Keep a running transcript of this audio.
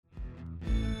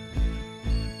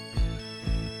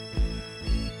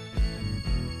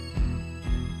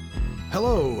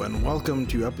Hello, and welcome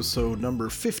to episode number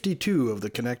 52 of the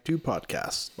Connect 2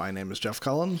 podcast. My name is Jeff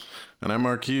Cullen. And I'm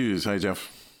Mark Hughes. Hi,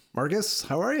 Jeff. Marcus,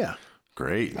 how are you?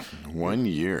 Great. 1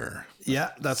 year.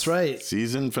 Yeah, that's right.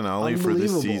 Season finale for the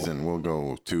season. We'll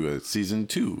go to a season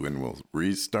 2 and we'll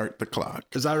restart the clock.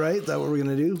 Is that right? Is that what we're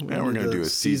going to do? Yeah, we're going to do a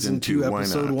season 2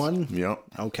 episode 1? Yep.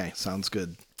 Okay, sounds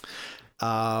good. So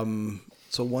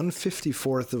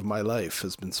 1/54th of my life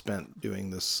has been spent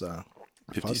doing this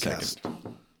 50 podcast. seconds.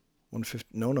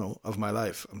 150? No, of my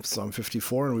life. I'm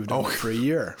 54 and we've done it for a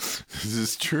year. This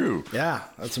is true. Yeah,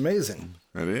 that's amazing.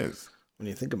 It is. When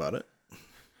you think about it.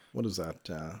 What is that?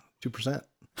 2%?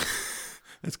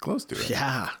 It's close to it.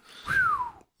 Yeah.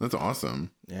 That's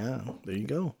awesome. Yeah, there you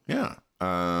go. Yeah.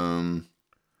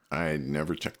 I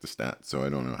never checked the stats, so I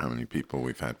don't know how many people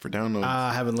we've had for downloads.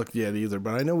 I haven't looked yet either,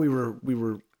 but I know we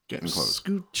were Getting close.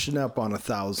 Scooching up on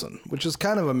 1,000, which is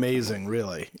kind of amazing,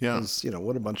 really. Yeah. 'Cause,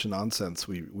 what a bunch of nonsense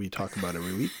we talk about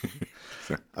every week.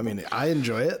 I mean, I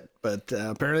enjoy it, but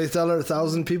apparently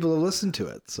 1,000 people have listened to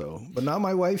it. So, but not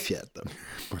my wife yet, though.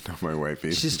 But not my wife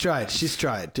either. She's tried. She's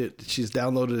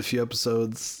downloaded a few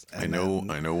episodes. I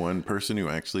know one person who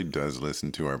actually does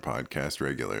listen to our podcast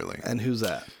regularly. And who's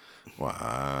that? Well,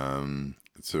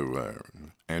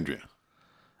 Andrea.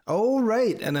 Oh,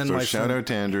 right. And then So shout out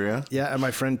to Andrea. Yeah, and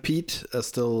my friend Pete is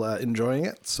still enjoying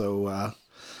it. So,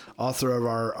 author of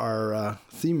our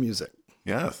theme music.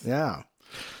 Yes. Yeah.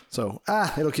 So,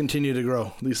 it'll continue to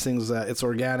grow. These things, it's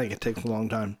organic. It takes a long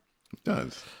time. It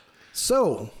does.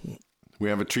 So, we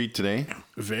have a treat today.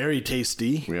 Very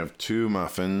tasty. We have 2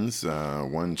 muffins,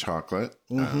 1 chocolate,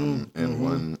 and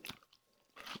 1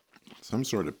 some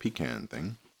sort of pecan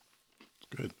thing.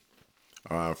 Good.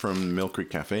 From Mill Creek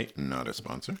Cafe, not a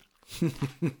sponsor.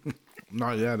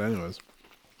 Not yet, anyways.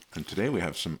 And today we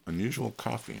have some unusual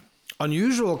coffee.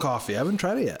 Unusual coffee. I haven't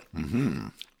tried it yet. Mm-hmm.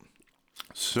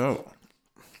 So,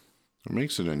 what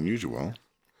makes it unusual?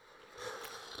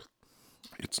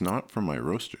 It's not from my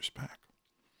roasters pack.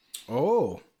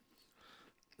 Oh.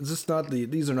 Is this not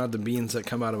these are not the beans that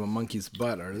come out of a monkey's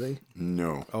butt, are they?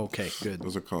 No. Okay, good.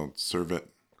 Those are called Servet.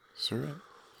 Servet?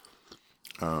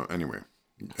 Anyway,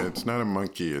 it's not a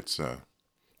monkey. It's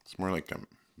more like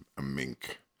a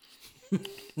mink.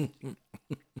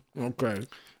 Okay.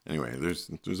 Anyway, there's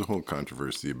a whole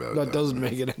controversy about that. Doesn't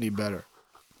make it any better.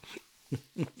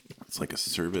 It's like a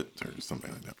Servet or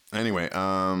something like that. Anyway,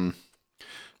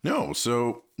 no.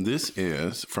 So this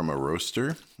is from a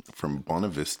roaster from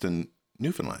Bonavista,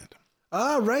 Newfoundland.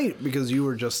 Right, because you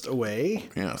were just away.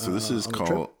 Yeah, so this is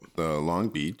called the Long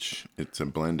Beach. It's a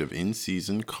blend of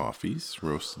in-season coffees,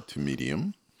 roasted to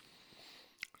medium.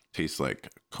 Tastes like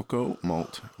cocoa,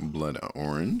 malt, blood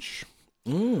orange.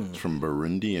 It's from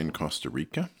Burundi and Costa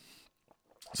Rica.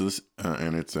 So this,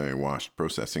 and it's a wash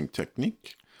processing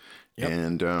technique. Yep.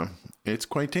 And it's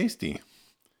quite tasty.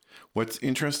 What's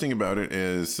interesting about it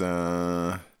is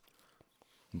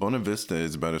Bonavista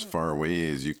is about as far away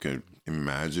as you could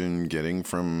imagine getting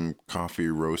from coffee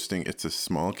roasting. It's a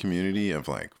small community of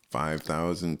like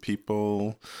 5,000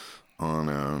 people on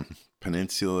a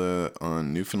peninsula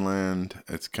on Newfoundland.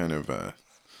 It's kind of a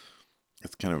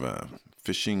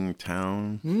fishing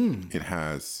town. It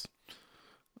has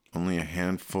only a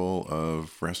handful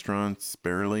of restaurants,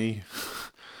 barely.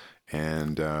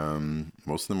 And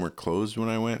most of them were closed when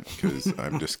I went because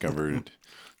I've discovered.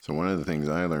 So one of the things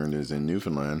I learned is in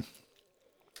Newfoundland,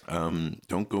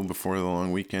 don't go before the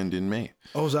long weekend in May.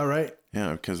 Oh, is that right?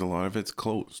 Yeah, because a lot of it's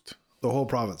closed. The whole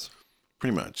province.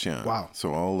 Pretty much, yeah. Wow.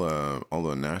 So all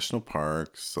the national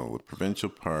parks, all the provincial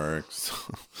parks,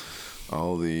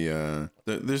 all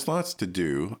there's lots to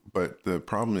do. But the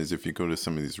problem is if you go to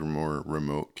some of these more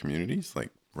remote communities, like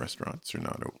restaurants are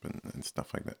not open and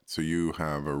stuff like that. So you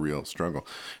have a real struggle,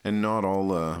 and not all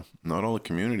the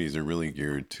communities are really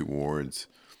geared towards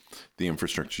the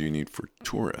infrastructure you need for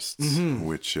tourists,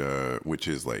 which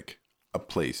is like a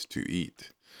place to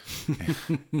eat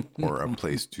or a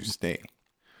place to stay.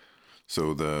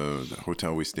 So the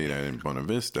hotel we stayed at in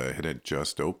Bonavista, it had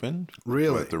just opened.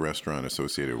 Really? But the restaurant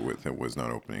associated with it was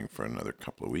not opening for another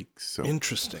couple of weeks. So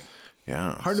Interesting.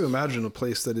 yeah. Hard to imagine a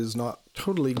place that is not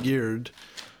totally geared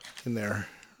in their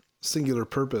singular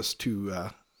purpose to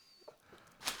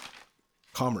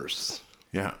commerce.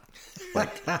 Yeah.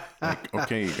 Like,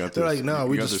 okay, you got this. They're like, no,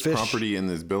 we got just this fish. property in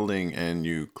this building and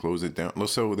you close it down.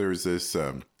 So there's this,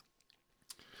 I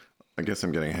guess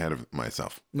I'm getting ahead of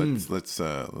myself. Let's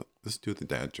do the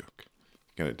dad joke.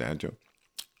 You got a dad joke?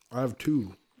 I have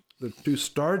two. The 2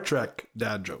 Star Trek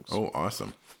dad jokes. Oh,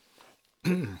 awesome.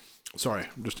 Sorry,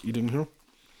 I'm just eating here.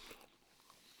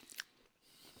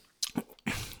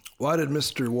 Why did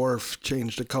Mr. Worf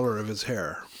change the color of his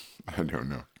hair? I don't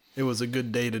know. It was a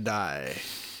good day to die.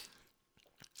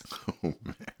 Oh,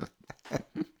 man.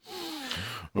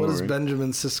 What is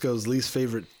Benjamin Sisko's least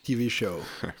favorite TV show?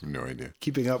 I have no idea.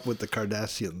 Keeping Up with the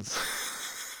Kardashians.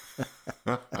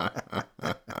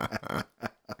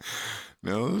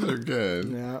 No, those are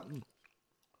good.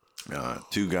 Yeah.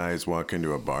 Two guys walk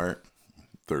into a bar.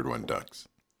 Third one ducks.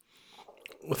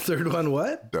 Well, third one,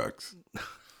 what? Ducks.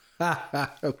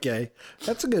 Okay,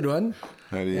 that's a good one.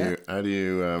 How do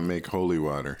you make holy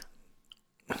water?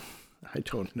 I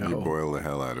don't know. You boil the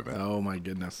hell out of it. Oh my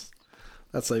goodness,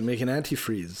 that's like making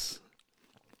antifreeze.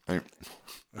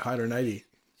 Hide or nighty.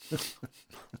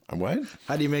 What?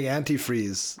 How do you make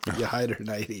antifreeze? You hide or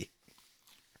nighty.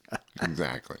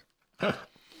 Exactly.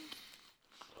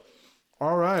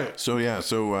 All right. So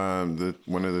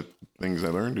one of the things I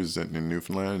learned is that in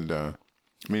Newfoundland, I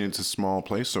mean, it's a small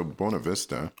place, so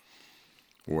Bonavista,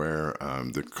 where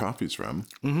the coffee's from,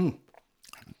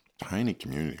 tiny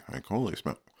community, like holy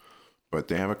smell. But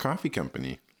they have a coffee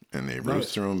company, and they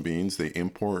roast their own beans. They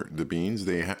import the beans.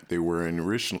 They were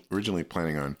originally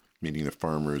planning on meeting the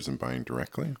farmers and buying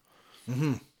directly,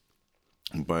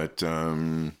 but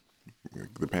the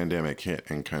pandemic hit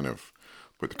and kind of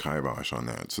put the kibosh on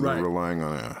that. So they're relying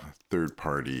on a third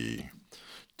party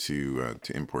to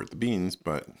import the beans,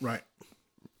 but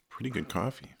pretty good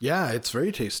coffee. Yeah, it's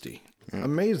very tasty. Yeah.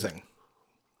 Amazing.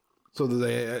 So do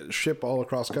they ship all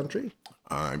across country?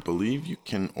 I believe you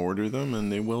can order them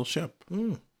and they will ship.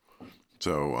 So,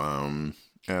 so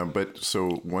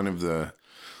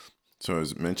I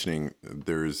was mentioning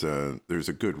there's a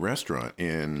good restaurant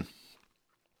in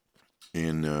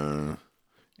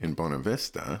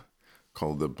Bonavista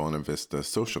called the Bonavista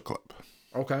Social Club.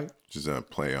 Okay. Which is a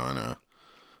play on a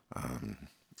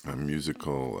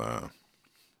musical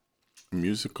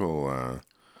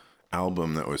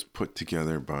album that was put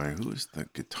together by, who is the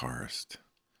guitarist?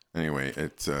 Anyway,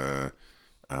 it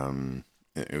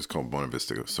was called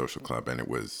Bonavista Social Club, and it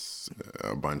was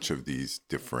a bunch of these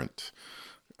different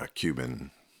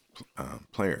Cuban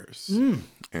players, and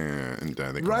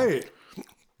they call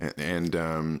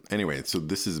anyway, so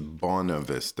this is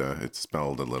Bonavista. It's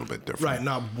spelled a little bit different, right?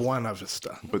 Not Buena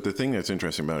Vista. But the thing that's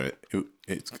interesting about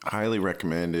it's highly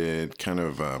recommended, kind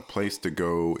of a place to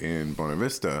go in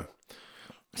Bonavista.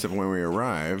 Except when we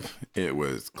arrive, it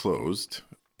was closed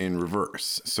in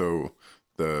reverse. So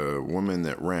the woman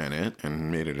that ran it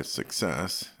and made it a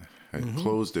success had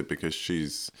closed it because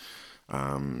she's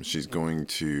going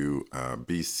to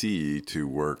BC to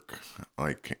work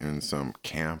like in some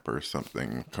camp or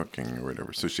something, cooking or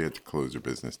whatever. So she had to close her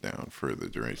business down for the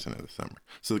duration of the summer.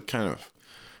 So it kind of,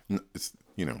 it's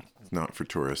not for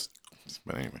tourists,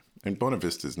 but anyway. And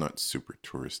Bonavista is not super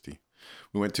touristy.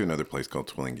 We went to another place called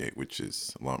Twillingate, which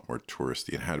is a lot more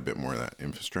touristy. It had a bit more of that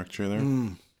infrastructure there.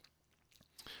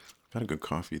 Got a good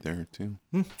coffee there too.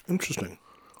 Interesting.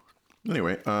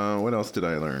 Anyway, what else did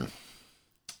I learn?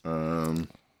 I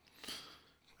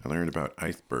learned about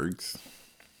icebergs.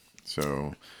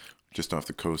 So just off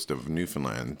the coast of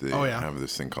Newfoundland, they have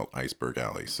this thing called Iceberg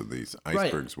Alley. So these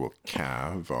icebergs will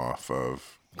calve off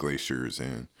of glaciers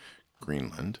in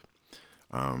Greenland.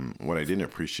 What I didn't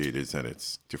appreciate is that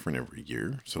it's different every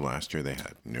year. So last year they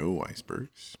had no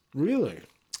icebergs. Really?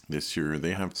 This year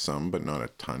they have some, but not a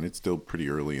ton. It's still pretty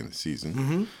early in the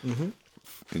season.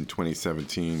 In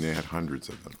 2017, they had hundreds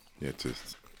of them. You had to,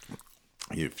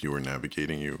 if you were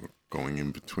navigating, you were going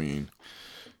in between.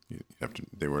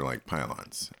 They were like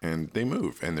pylons, and they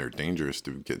move, and they're dangerous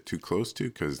to get too close to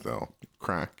because they'll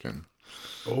crack and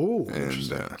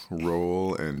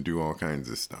roll and do all kinds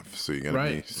of stuff. So you got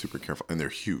to be super careful. And they're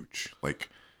huge,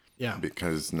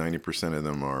 because 90% of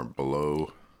them are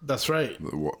below. That's right.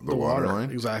 The water line.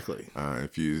 Exactly.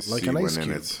 If you see one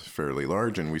and it's fairly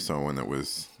large, and we saw one that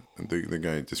was, the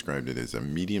guy described it as a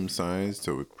medium sized,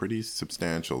 so pretty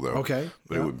substantial though. Okay.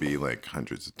 But it would be like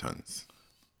hundreds of tons.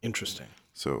 Interesting.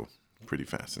 So pretty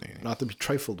fascinating. Not to be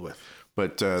trifled with.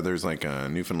 But there's like a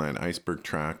Newfoundland iceberg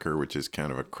tracker, which is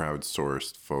kind of a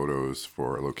crowdsourced photos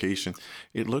for a location.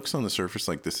 It looks on the surface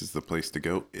like this is the place to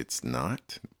go. It's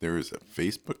not. There is a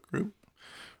Facebook group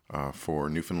for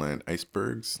Newfoundland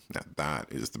icebergs. Now that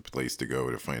is the place to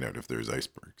go to find out if there's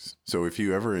icebergs. So if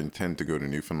you ever intend to go to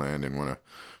Newfoundland and want to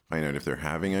find out if they're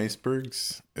having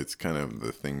icebergs, it's kind of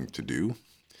the thing to do.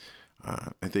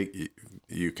 I think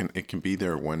you can. It can be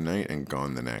there one night and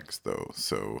gone the next, though.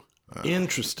 So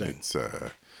interesting. It's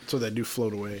so they do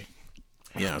float away.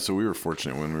 Yeah. So we were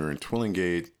fortunate when we were in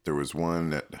Twillingate. There was one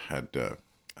that had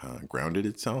grounded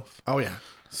itself. Oh yeah.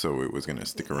 So it was going to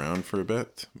stick around for a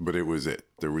bit, but it was it.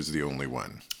 There was the only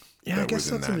one. Yeah, I guess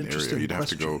that's an interesting question. You'd have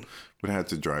to go. Would have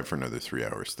to drive for another 3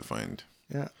 hours to find.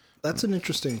 Yeah. That's an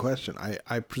interesting question.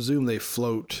 I presume they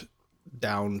float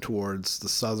down towards the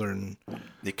southern.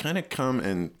 They kind of come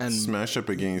and smash up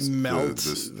against melt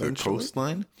the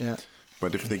coastline. Yeah.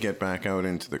 But if they get back out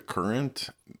into the current,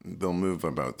 they'll move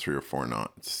about 3 or 4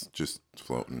 knots, just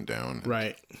floating down.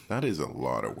 Right. That is a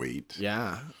lot of weight.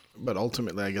 Yeah. But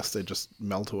ultimately, I guess they just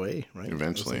melt away, right?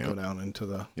 Eventually, As they go down into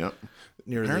the Yep.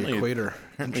 near Apparently the equator.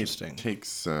 Apparently Interesting. It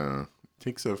takes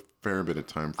a fair bit of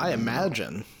time. For I them to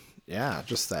imagine. Yeah,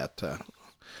 just that,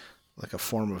 like a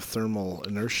form of thermal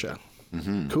inertia.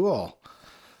 Mm-hmm. Cool.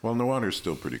 Well, and the water's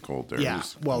still pretty cold there. Yeah,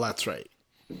 well, that's right.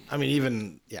 I mean,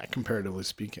 even, comparatively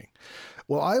speaking.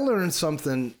 Well, I learned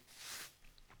something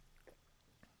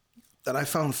that I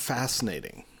found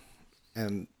fascinating,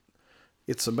 and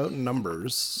it's about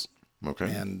numbers. Okay.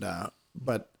 And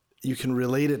but you can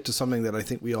relate it to something that I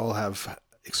think we all have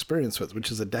experience with,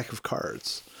 which is a deck of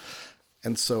cards.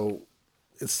 And so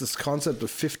it's this concept of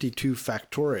 52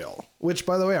 factorial, which,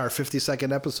 by the way, our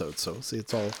 52nd episode. So see,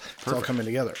 it's all coming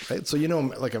together, right? So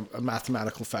like a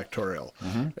mathematical factorial,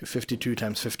 right? 52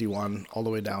 times 51, all the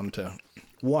way down to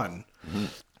 1,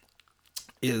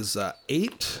 is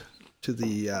 8 to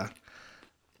the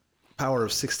power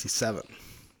of 67.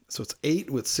 So it's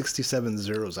 8 with 67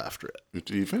 zeros after it.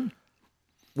 It's even?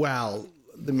 Well,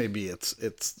 then maybe it's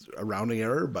a rounding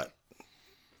error, but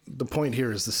the point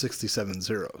here is the 67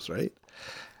 zeros, right?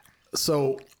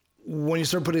 So when you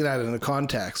start putting that in a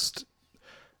context,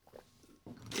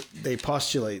 they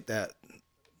postulate that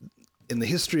in the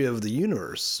history of the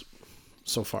universe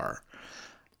so far,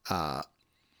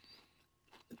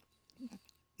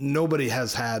 nobody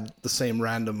has had the same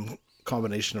random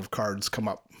combination of cards come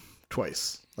up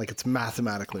twice. Like, it's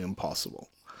mathematically impossible.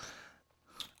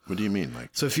 What do you mean? Like,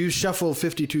 so if you shuffle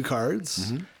 52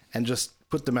 cards and just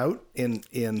put them out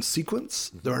in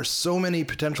sequence, there are so many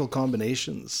potential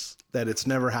combinations that it's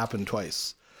never happened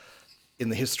twice in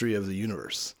the history of the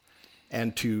universe.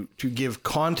 And to give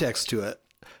context to it,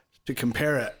 to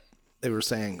compare it, they were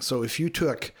saying, so if you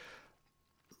took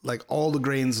like all the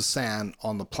grains of sand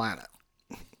on the planet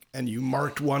and you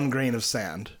marked one grain of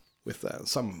sand with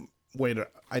some way to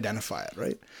identify it,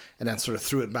 right? And then sort of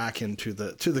threw it back into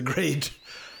the grade,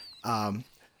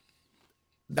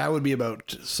 that would be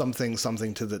about something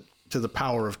to the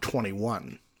power of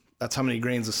 21. That's how many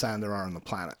grains of sand there are on the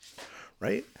planet,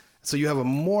 right? So you have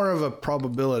more of a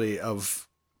probability of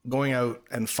going out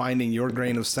and finding your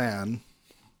grain of sand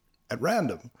at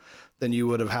random than you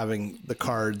would of having the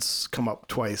cards come up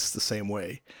twice the same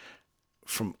way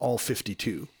from all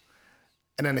 52.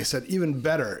 And then they said, even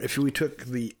better, if we took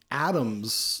the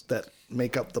atoms that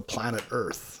make up the planet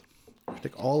Earth,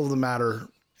 take all of the matter,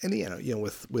 and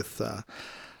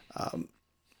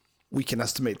we can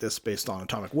estimate this based on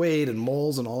atomic weight and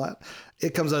moles and all that.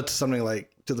 It comes out to something like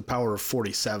to the power of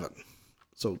 47.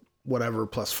 So whatever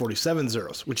plus 47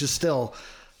 zeros, which is still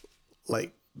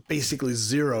like basically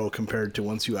zero compared to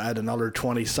once you add another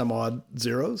 20 some odd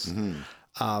zeros.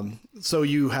 So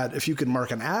if you could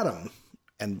mark an atom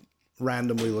and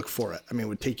randomly look for it, I mean, it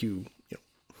would take you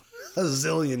a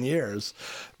zillion years,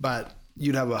 but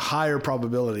you'd have a higher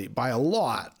probability by a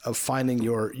lot of finding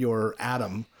your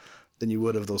atom than you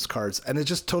would of those cards. And it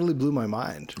just totally blew my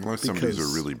mind. Unless somebody's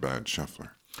a really bad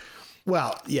shuffler.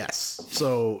 Well, yes.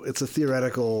 So it's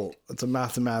a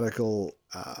mathematical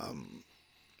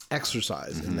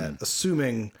exercise in that,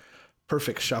 assuming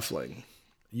perfect shuffling,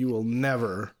 you will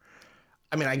never,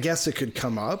 I mean, I guess it could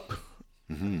come up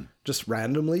just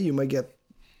randomly. You might get,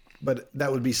 but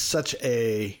that would be such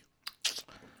a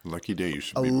lucky day.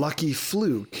 Lucky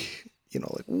fluke,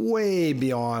 like way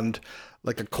beyond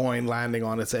like a coin landing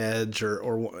on its edge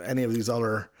or any of these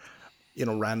other,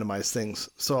 randomized things.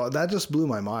 So that just blew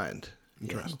my mind.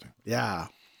 Interesting. Yeah.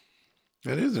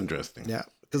 That is interesting. Yeah.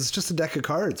 Because it's just a deck of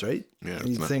cards, right? Yeah. And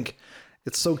you think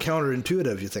it's so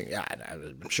counterintuitive. You think, yeah,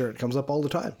 I'm sure it comes up all the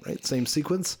time, right? Same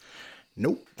sequence.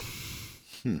 Nope.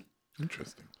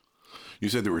 Interesting. You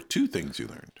said there were 2 things you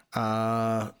learned.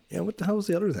 Yeah. What the hell was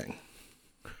the other thing?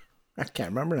 I can't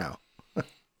remember now. I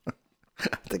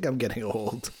think I'm getting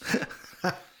old.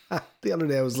 The other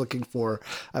day I was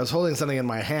holding something in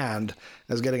my hand.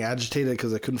 I was getting agitated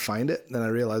because I couldn't find it. Then I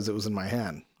realized it was in my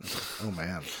hand. Oh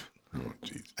man. Oh,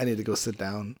 geez. I need to go sit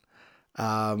down.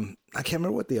 I can't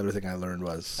remember what the other thing I learned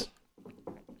was.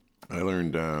 I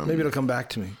learned maybe it'll come back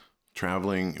to me.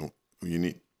 Traveling,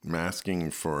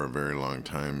 masking for a very long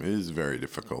time is a very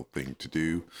difficult thing to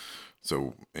do.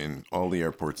 So in all the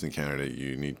airports in Canada,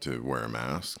 you need to wear a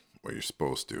mask. Well, you're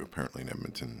supposed to. Apparently in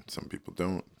Edmonton, some people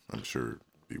don't. I'm sure it'd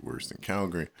be worse than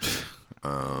Calgary.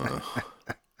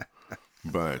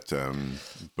 But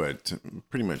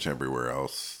pretty much everywhere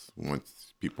else,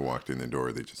 once people walked in the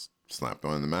door, they just slapped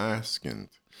on the mask and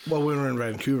Well, when we were in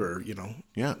Vancouver,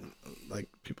 yeah, like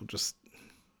people just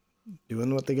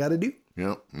doing what they got to do.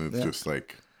 yeah. It's just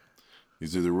like,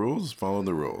 these are the rules, follow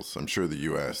the rules. I'm sure the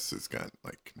U.S. has got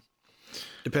like,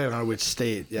 Depending on which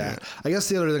state, yeah. I guess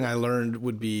the other thing I learned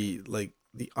would be like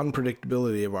the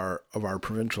unpredictability of our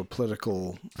provincial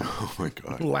political oh my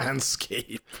God,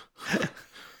 landscape.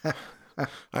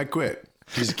 I quit.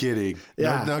 Just kidding.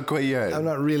 Yeah. Not quite yet. I'm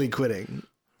not really quitting.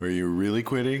 Are you really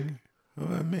quitting?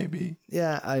 Maybe.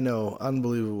 Yeah, I know.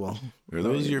 Unbelievable. Are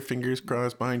those your fingers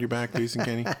crossed behind your back, Jason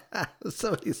Kenny?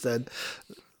 Somebody said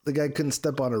the guy couldn't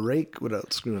step on a rake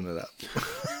without screwing it up.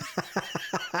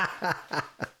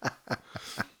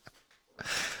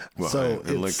 Well, So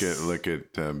and look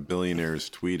at billionaires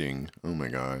tweeting. Oh my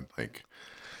God! Like,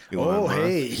 Elon Oh, Musk.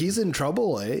 hey, he's in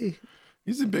trouble, eh?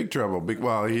 He's in big trouble.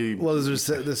 Well, there's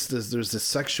this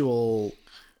sexual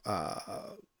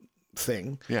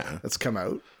thing yeah. that's come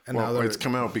out, and now Well, they're it's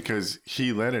come out because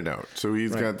he let it out. So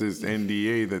he's got this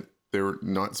NDA that they were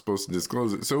not supposed to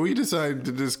disclose it. So he decided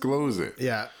to disclose it.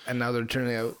 yeah, and now they're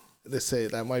turning out. They say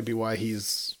that might be why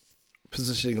he's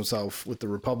positioning himself with the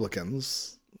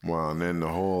Republicans, Well, and then the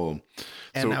whole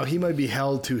and now he might be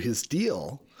held to his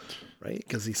deal, right?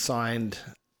 Because he signed.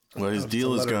 well, his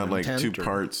deal has letter got of like intent two or-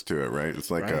 parts to it, right?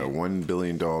 It's like a Right. $1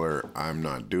 billion I'm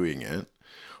not doing it,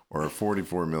 or a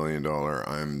 $44 million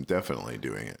I'm definitely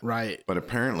doing it. Right. But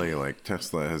apparently, like,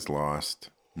 Tesla has lost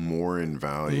more in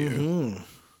value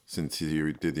since he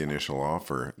did the initial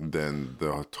offer than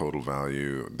the total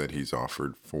value that he's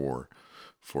offered for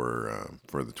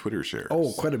the Twitter shares.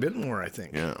 Oh, quite a bit more, I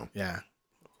think. Yeah. Yeah.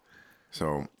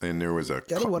 So, and there was a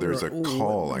Gotta wonder, there's a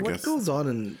call. what I guess goes on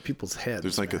in people's heads.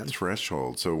 there's like a man?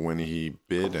 threshold. So when he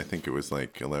bid, I think it was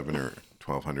like $1,100 or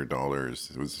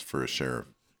 $1,200. It was for a share of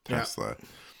Tesla.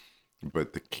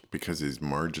 But because his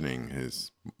margining,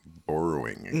 his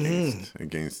borrowing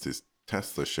against his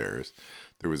Tesla shares,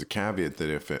 there was a caveat that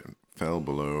if it fell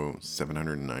below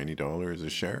 $790 a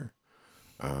share,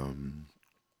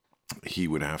 he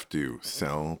would have to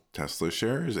sell Tesla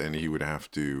shares, and he would have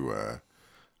to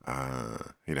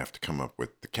he'd have to come up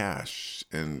with the cash.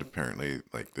 And apparently,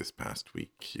 like this past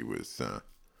week, he was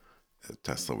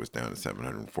Tesla was down to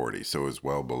 740, so it was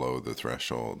well below the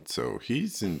threshold. So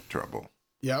he's in trouble.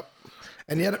 Yep.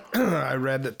 And yet I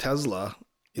read that Tesla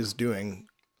is doing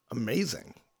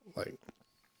amazing. Like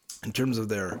in terms of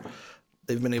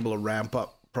they've been able to ramp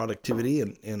up productivity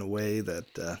in a way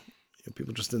that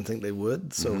people just didn't think they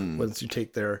would. So once you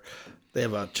take they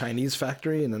have a Chinese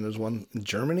factory, and then there's one in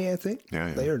Germany, I think.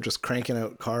 Yeah. They are just cranking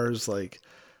out cars like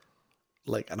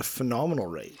at a phenomenal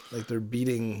rate. Like they're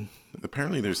beating.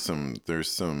 Apparently, there's some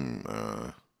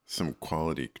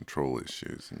quality control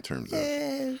issues in terms of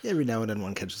Every now and then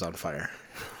one catches on fire.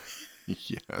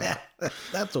 yeah.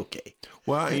 That's okay.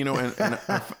 Well, and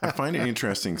I find it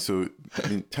interesting. So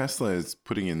Tesla is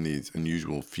putting in these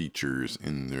unusual features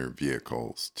in their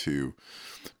vehicles to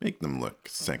make them look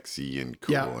sexy and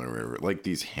cool and whatever. Like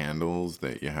these handles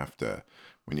that you have to,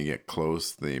 when you get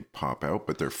close, they pop out,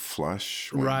 but they're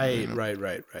flush. Right.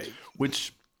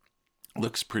 Which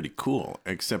looks pretty cool,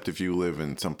 except if you live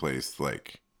in someplace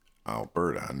like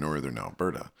Alberta, northern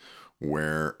Alberta,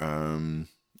 where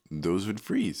those would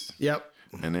freeze. Yep.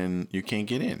 And then you can't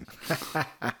get in.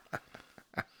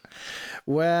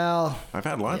 Well, I've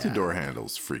had lots of door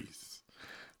handles freeze,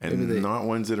 and not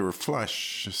ones that are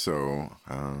flush. So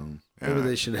maybe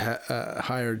they should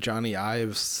hire Johnny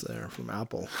Ives there from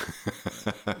Apple.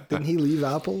 Didn't he leave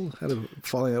Apple? Had a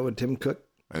falling out with Tim Cook.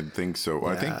 I think so.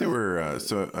 I think there were.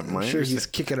 I'm sure he's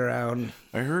kicking around.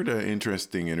 I heard an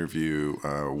interesting interview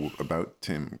about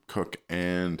Tim Cook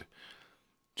and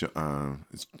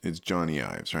it's Johnny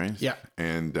Ives, right? Yeah.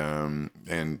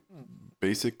 And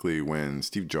basically when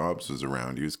Steve Jobs was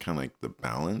around, he was kind of like the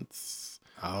balance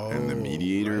and the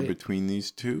mediator between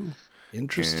these two.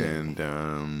 Interesting.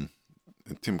 And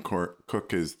Tim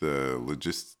Cook is the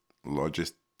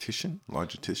logistician,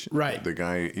 right? The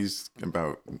guy, he's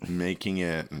about making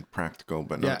it and practical,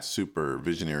 but not super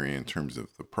visionary in terms of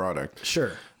the product.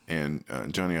 Sure. And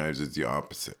Johnny Ives is the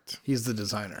opposite. He's the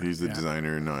designer. He's the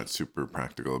designer, not super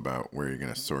practical about where you're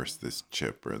going to source this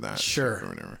chip or that chip or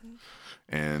whatever.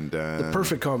 And the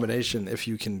perfect combination if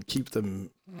you can keep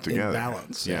them together in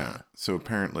balance. Yeah. So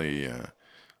apparently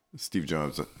Steve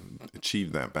Jobs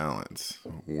achieved that balance,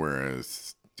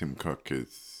 whereas Tim Cook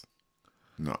is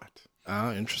not.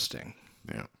 Oh, interesting.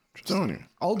 Yeah. So anyway.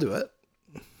 I'll do it.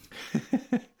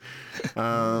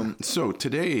 So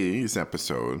today's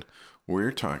episode,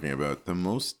 we're talking about the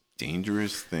most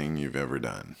dangerous thing you've ever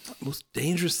done. Most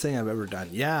dangerous thing I've ever done.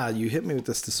 Yeah, you hit me with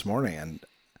this morning, and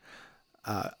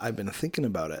I've been thinking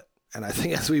about it. And I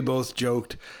think as we both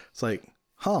joked, it's like,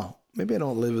 maybe I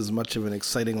don't live as much of an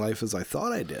exciting life as I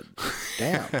thought I did.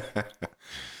 Damn.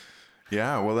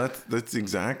 Yeah, well, that's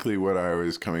exactly what I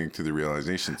was coming to the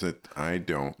realization, that I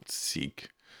don't seek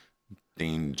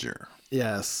danger.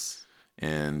 Yes.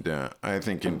 And I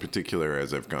think in particular,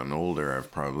 as I've gotten older,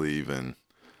 I've probably even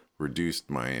reduced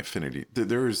my affinity.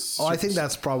 There's I think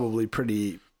that's probably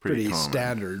pretty common.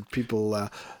 standard. People,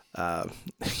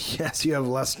 yes, you have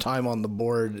less time on the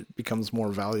board, it becomes more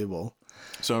valuable.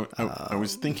 So I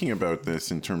was thinking about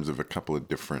this in terms of a couple of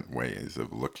different ways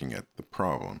of looking at the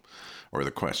problem or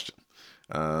the question.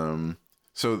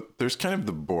 So there's kind of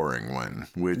the boring one,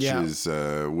 which is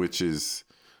the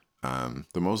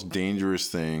most dangerous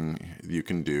thing you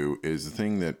can do is the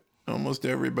thing that almost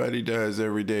everybody does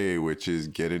every day, which is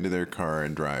get into their car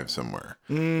and drive somewhere.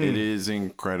 It is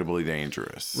incredibly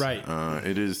dangerous. Right.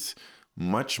 It is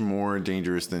much more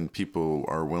dangerous than people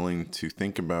are willing to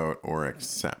think about or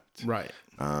accept. Right.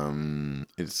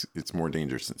 It's more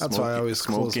dangerous than That's why I always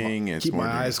smoking. keep my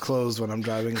eyes closed when I'm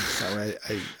driving. That way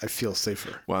I feel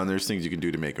safer. Well, and there's things you can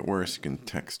do to make it worse. You can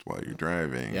text while you're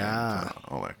driving. Yeah. And,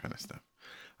 all that kind of stuff.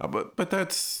 But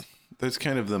that's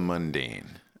kind of the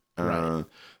mundane. Right.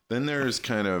 Then there's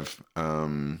kind of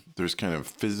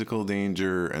physical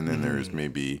danger, and then there's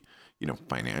maybe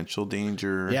financial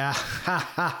danger. Yeah.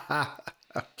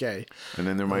 Okay. And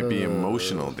then there might be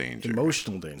emotional danger.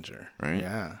 Emotional danger. Right?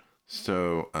 Yeah.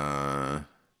 So I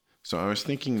was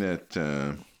thinking that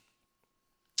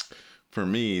for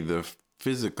me, the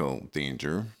physical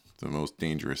danger, the most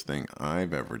dangerous thing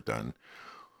I've ever done,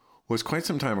 was quite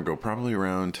some time ago, probably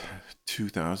around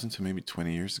 2000, so maybe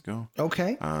 20 years ago.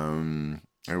 Okay.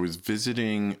 I was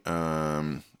visiting,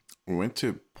 we went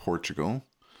to Portugal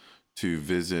to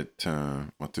visit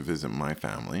my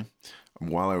family.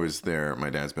 While I was there, my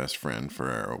dad's best friend,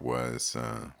 Ferreira, was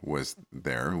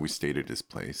there. We stayed at his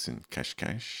place in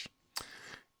Cascais.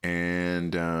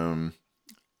 And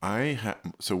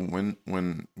so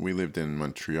when we lived in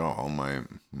Montreal, my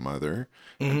mother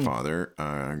and father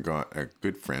got a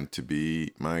good friend to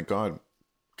be my godmother.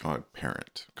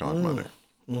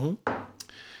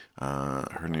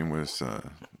 Her name was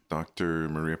Dr.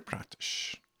 Maria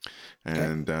Prates.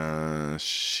 And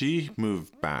she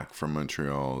moved back from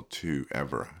Montreal to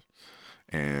Evora.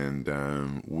 And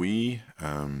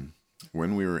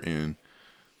when we were in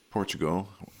Portugal,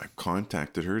 I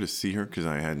contacted her to see her because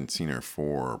I hadn't seen her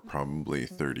for probably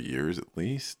 30 years at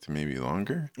least, maybe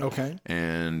longer. Okay.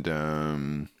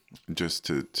 And just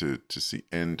to see.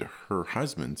 And her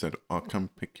husband said, I'll come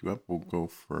pick you up. We'll go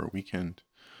for a weekend.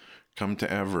 Come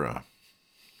to Evora.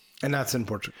 And that's in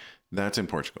Portugal. That's in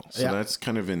Portugal. So that's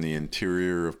kind of in the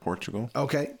interior of Portugal.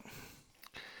 Okay.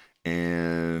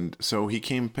 And so he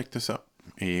came and picked us up.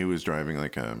 He was driving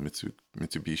like a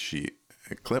Mitsubishi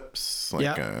Eclipse,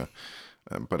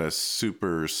 but a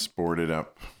super sported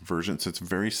up version. So it's a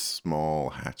very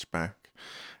small hatchback.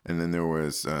 And then there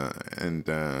was,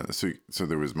 so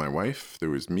there was my wife, there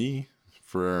was me,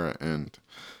 Ferreira, and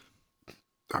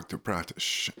Dr.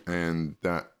 Prates. And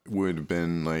that would have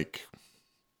been like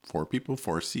 4 people,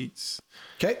 4 seats.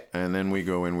 Okay. And then we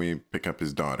go and we pick up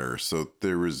his daughter. So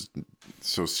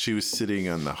she was sitting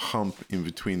on the hump in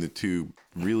between the 2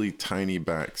 really tiny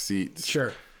back seats.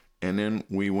 Sure. And then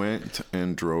we went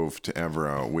and drove to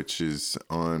Evora, which is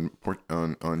on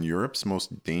Europe's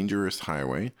most dangerous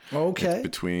highway. Okay. It's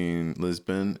between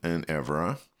Lisbon and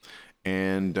Evora.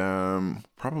 And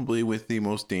probably with the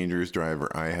most dangerous driver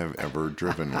I have ever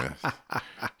driven with.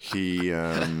 He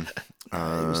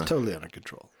was totally under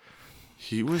control.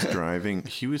 He was driving.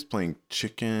 He was playing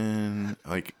chicken.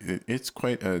 Like it's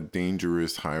quite a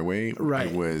dangerous highway. Right.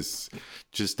 It was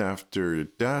just after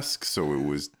dusk, so it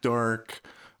was dark.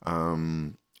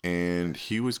 And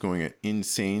he was going at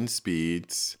insane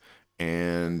speeds.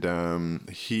 And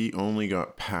he only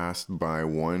got passed by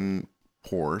one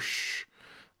Porsche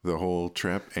the whole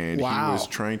trip, and he was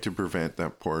trying to prevent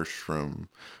that Porsche from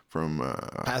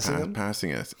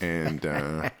passing us, and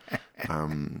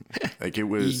like it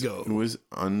was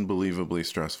unbelievably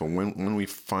stressful. When we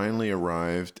finally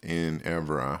arrived in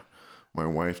Evora, my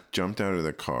wife jumped out of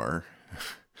the car,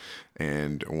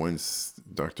 and once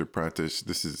Dr.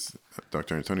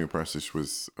 Antonio Prates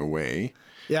was away,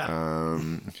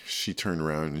 she turned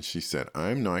around and she said,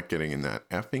 "I'm not getting in that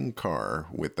effing car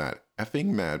with that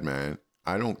effing madman.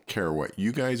 I don't care what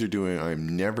you guys are doing.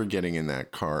 I'm never getting in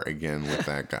that car again with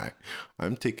that guy.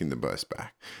 I'm taking the bus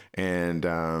back." And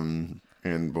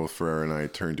both Ferreira and I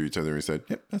turned to each other and said,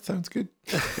 "Yep, that sounds good."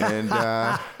 And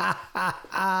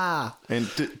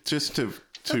just to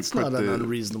That's put not an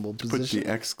unreasonable position. put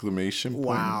the exclamation point.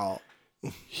 Wow.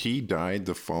 He died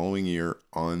the following year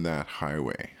on that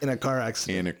highway in a car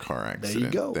accident. in a car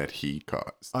accident that he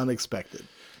caused. Unexpected.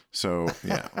 So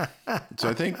yeah. So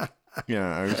I think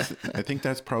I think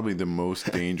that's probably the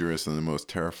most dangerous and the most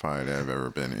terrified I've ever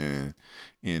been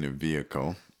in a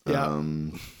vehicle. Yeah.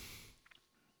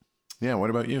 Yeah.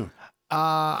 What about you?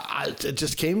 It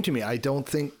just came to me. I don't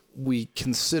think we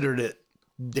considered it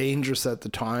dangerous at the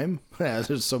time. Yeah,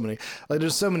 there's so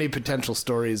many potential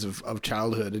stories of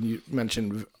childhood, and you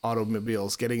mentioned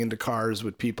automobiles, getting into cars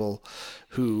with people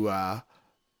who,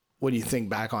 when you think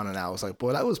back on it now, it's like,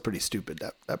 boy, that was pretty stupid.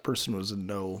 That person was in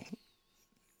no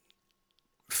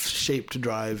shape to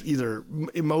drive, either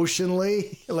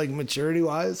emotionally, like maturity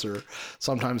wise, or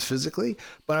sometimes physically.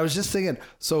 But I was just thinking,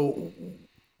 so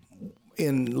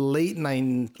in late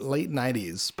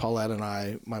 90s, Paulette and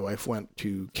I, my wife, went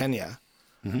to Kenya.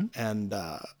 And,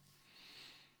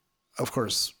 of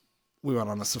course, we went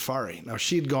on a safari. Now,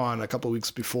 she'd gone a couple of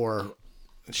weeks before.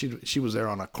 She was there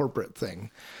on a corporate thing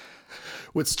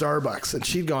with Starbucks, and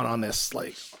she'd gone on this,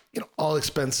 like, all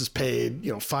expenses paid,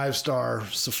 5-star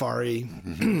safari.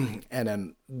 And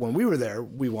then when we were there,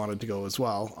 we wanted to go as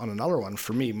well on another one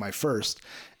for me, my first.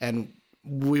 And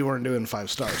we weren't doing 5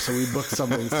 stars, so we booked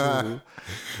something through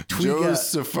Joe's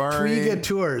Safari. Twiga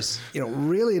Tours.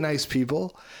 Really nice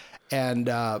people. And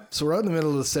so we're out in the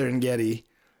middle of the Serengeti,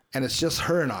 and it's just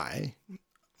her and I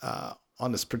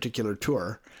on this particular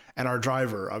tour. And our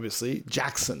driver, obviously,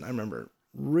 Jackson, I remember,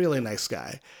 really nice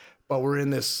guy. But we're in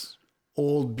this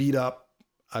old beat up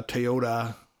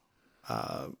Toyota.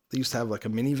 They used to have like a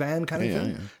minivan kind of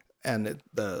thing. Yeah. And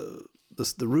the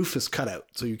roof is cut out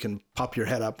so you can pop your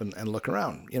head up and look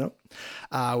around,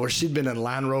 where she'd been in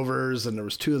Land Rovers, and there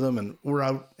was 2 of them, and we're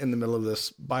out in the middle of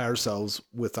this by ourselves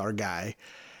with our guy.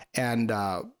 And,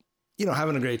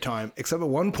 having a great time, except at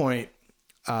one point,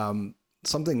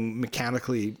 something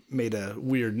mechanically made a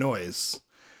weird noise,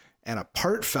 and a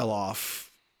part fell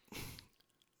off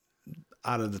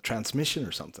out of the transmission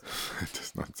or something. It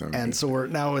does not sound And good. So we're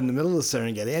now in the middle of the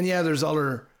Serengeti. And yeah,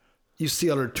 you see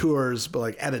other tours, but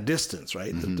like at a distance,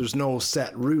 right? There's no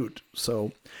set route.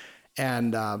 So,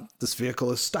 and this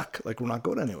vehicle is stuck. Like, we're not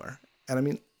going anywhere. And I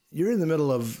mean, you're in the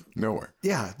middle of nowhere.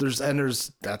 Yeah, that's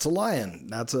a lion.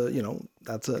 That's a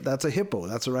hippo.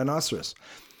 That's a rhinoceros.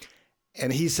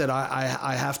 And he said,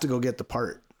 I have to go get the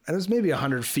part. And it was maybe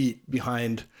 100 feet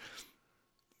behind,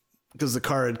 because the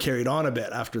car had carried on a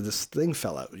bit after this thing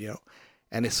fell out,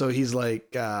 And so he's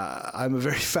like, I'm a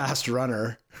very fast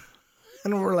runner.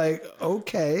 And we're like,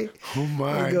 okay. Oh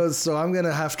my. He goes, so I'm going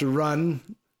to have to run.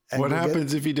 What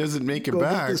happens if he doesn't make it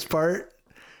back? Get this part.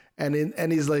 And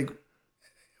he's like,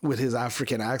 with his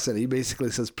African accent, he basically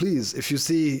says, please, if you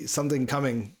see something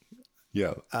coming,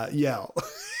 yell.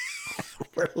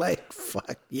 We're like,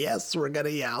 fuck, yes, we're going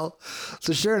to yell.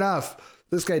 So sure enough,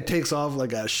 this guy takes off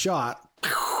like a shot,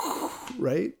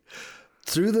 right?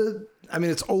 Through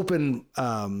it's open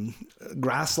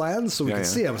grasslands, so we can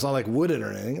see him. It's not like wooded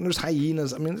or anything. And there's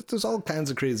hyenas. There's all kinds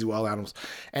of crazy wild animals.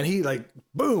 And he like,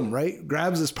 boom, right?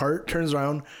 Grabs his part, turns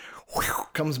around,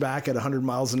 comes back at 100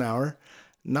 miles an hour.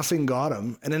 Nothing got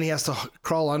him. And then he has to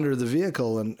crawl under the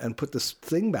vehicle and put this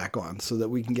thing back on so that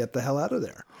we can get the hell out of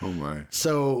there. Oh my.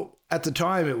 So at the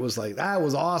time it was like, that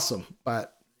was awesome.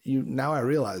 But now I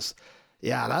realize,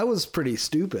 yeah, that was pretty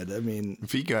stupid.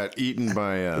 If he got eaten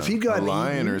by a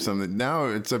lion or something, now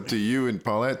it's up to you and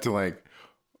Paulette to like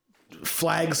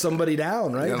flag somebody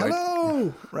down, right? Yeah,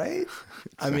 hello, right?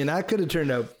 That could have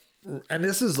turned out, and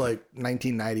this is like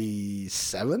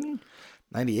 1997,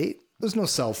 98. There's no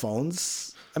cell phones.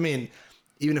 Even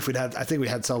if I think we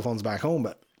had cell phones back home,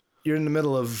 but you're in the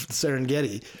middle of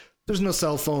Serengeti. There's no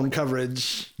cell phone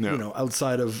coverage,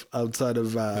 outside of. There's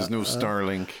no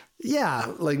Starlink.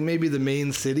 Yeah, like maybe the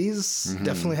main cities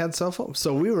definitely had cell phones.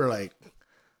 So we were like,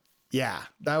 yeah,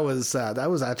 that was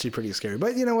actually pretty scary.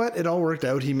 But you know what? It all worked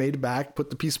out. He made it back, put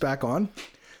the piece back on.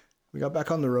 We got back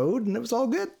on the road, and it was all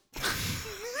good.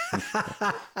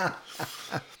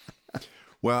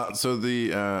 Well, so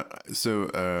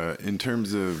in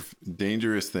terms of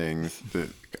dangerous things,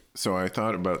 so I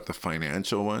thought about the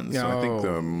financial ones. So I think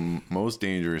the most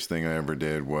dangerous thing I ever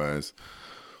did was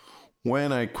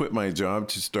when I quit my job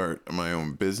to start my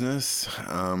own business,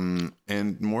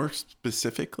 and more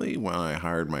specifically, when I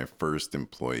hired my first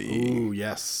employee. Ooh,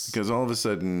 yes. Because all of a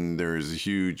sudden, there's a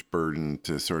huge burden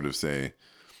to sort of say,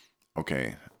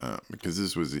 okay,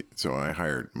 because so I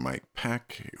hired Mike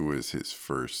Peck. It was his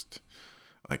first.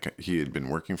 Like, he had been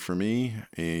working for me.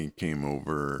 He came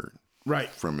over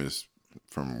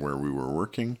from where we were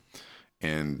working,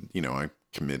 and I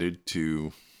committed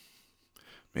to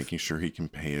making sure he can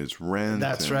pay his rent.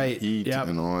 That's and right. Eat Yep.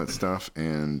 and all that stuff.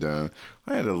 And I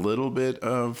had a little bit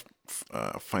of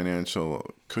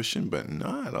financial cushion, but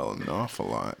not an awful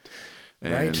lot.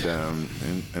 And,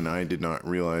 Right. and I did not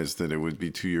realize that it would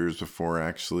be 2 years before I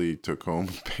actually took home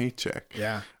a paycheck.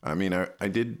 Yeah. I mean, I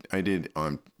did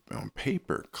on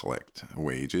paper collect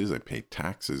wages. I paid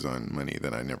taxes on money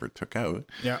that I never took out.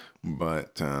 Yeah.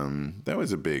 But that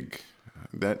was a big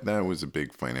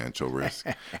financial risk.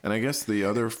 And I guess the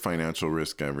other financial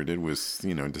risk I ever did was,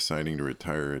 deciding to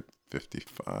retire at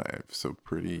 55, so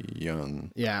pretty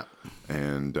young. Yeah.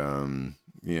 And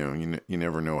you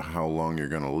never know how long you're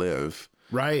going to live.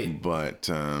 Right. But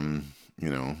when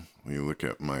you look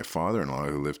at my father-in-law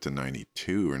who lived to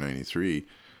 92 or 93,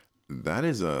 that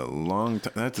is a long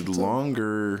time. That's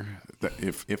longer.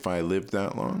 If I live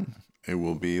that long, it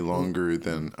will be longer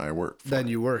than I work for. Then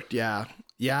you worked. Yeah.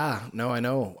 Yeah. No, I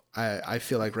know. I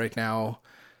feel like right now,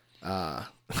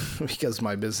 because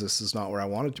my business is not where I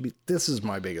want it to be, this is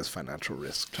my biggest financial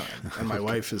risk time. And my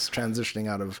wife is transitioning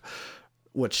out of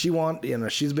what she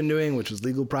she's been doing, which was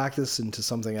legal practice, into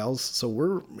something else. So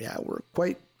we're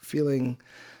quite feeling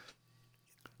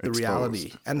the Exposed.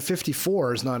 reality. And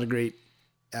 54 is not a great,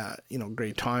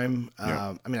 great time.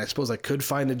 Yeah. I mean, I suppose I could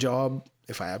find a job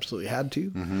if I absolutely had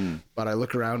to, but I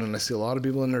look around and I see a lot of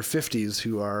people in their 50s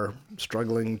who are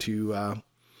struggling to,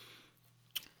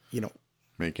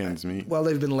 Make ends meet. well,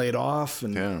 they've been laid off.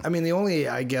 And Yeah. I mean, the only,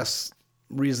 I guess,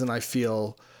 reason I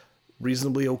feel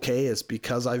reasonably okay is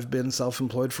because I've been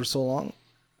self-employed for so long.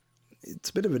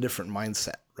 It's a bit of a different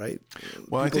mindset, right?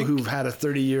 Well, People I think who've had a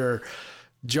 30-year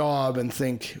job and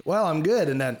think, well, I'm good.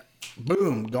 And then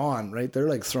boom, gone, right? They're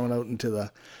like thrown out into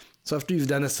the, so after you've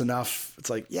done this enough, it's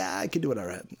like, yeah, I could do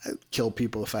whatever. I'd kill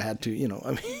people if I had to,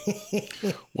 I mean,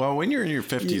 Well, when you're in your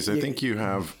 50s, I think you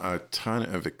have a ton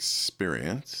of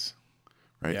experience,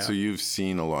 right? Yeah. So you've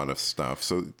seen a lot of stuff.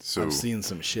 So I've seen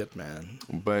some shit, man.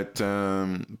 but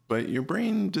your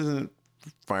brain doesn't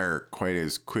fire quite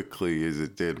as quickly as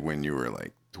it did when you were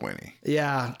like 20.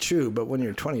 Yeah, true. But when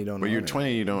you're 20, you don't know. When you're anything.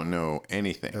 20, you don't know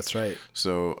anything. That's right.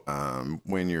 So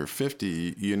when you're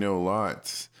 50, you know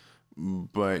lots,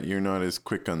 but you're not as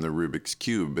quick on the Rubik's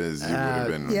Cube as you would have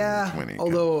been when you were 20.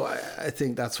 Although I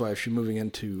think that's why if you're moving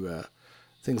into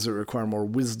things that require more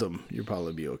wisdom, you'll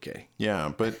probably be okay.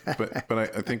 Yeah, but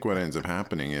I think what ends up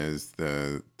happening is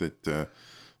that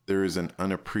there is an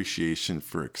unappreciation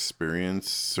for experience,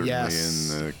 certainly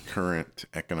Yes. in the current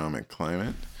economic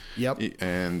climate. Yep.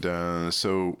 And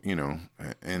so,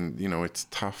 it's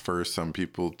tough for some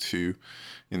people to,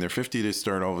 in their 50s, to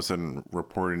start all of a sudden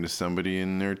reporting to somebody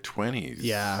in their 20s.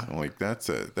 Yeah. Like that's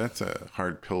a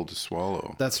hard pill to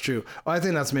swallow. That's true. Well, I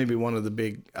think that's maybe one of the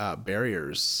big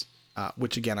barriers,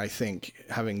 which again, I think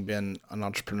having been an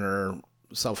entrepreneur,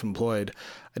 self-employed,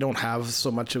 I don't have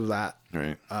so much of that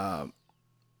Right.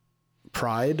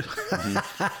 pride,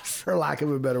 for lack of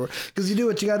a better word, because you do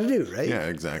what you got to do, right? Yeah,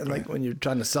 exactly. And like when you're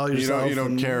trying to sell yourself, You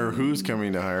don't and- care who's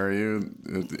coming to hire you.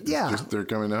 It's Yeah. just they're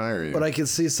coming to hire you. But I can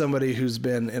see somebody who's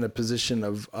been in a position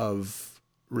of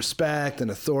respect and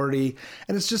authority,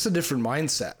 and it's just a different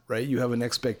mindset, right? You have an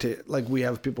expectation, like we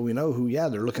have people we know who,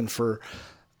 they're looking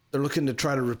to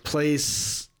try to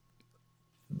replace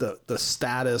the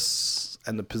status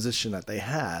and the position that they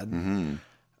had,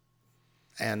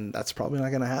 and that's probably not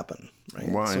going to happen, right?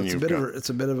 Well, so and it's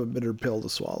a bit of a bitter pill to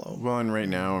swallow. Well, and right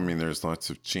now, I mean, there's lots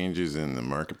of changes in the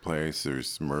marketplace.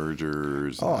 There's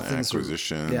mergers and things are-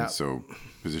 acquisitions. yeah. So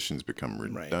positions become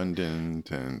redundant.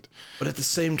 And But at the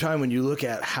same time, when you look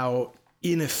at how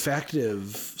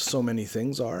ineffective so many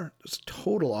things are, there's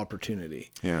total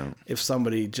opportunity. yeah, If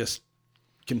somebody just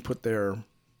can put their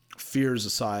fears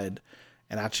aside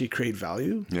and actually create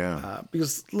value. Yeah.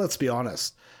 Because let's be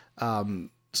honest,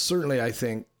 certainly I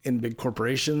think in big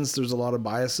corporations, there's a lot of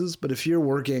biases, but if you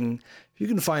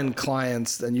can find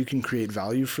clients and you can create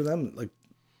value for them, like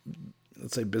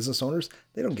let's say business owners,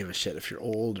 they don't give a shit if you're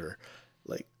old or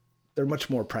like, they're much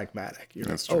more pragmatic. You're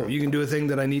That's like, true. you can do a thing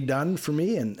that I need done for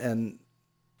me and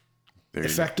there you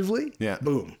go. effectively, Yeah.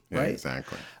 boom, Yeah, right?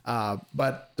 exactly.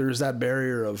 But there's that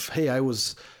barrier of, hey, I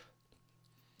was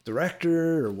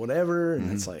director or whatever,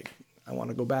 and it's like, I want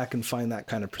to go back and find that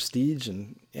kind of prestige,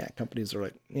 and companies are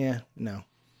like, no,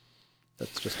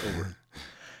 that's just over.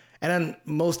 And then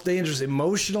most dangerous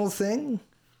emotional thing,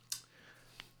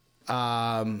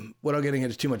 without getting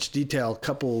into too much detail,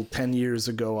 10 years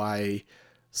ago, I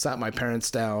sat my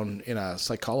parents down in a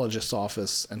psychologist's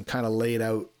office and kind of laid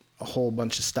out a whole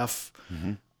bunch of stuff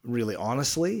really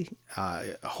honestly,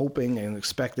 hoping and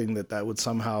expecting that would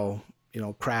somehow,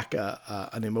 crack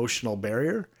an emotional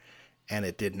barrier. And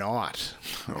it did not.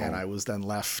 And I was then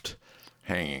left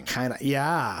hanging. kind of,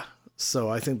 yeah. So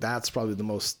I think that's probably the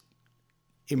most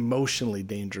emotionally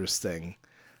dangerous thing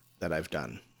that I've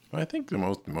done. I think the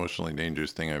most emotionally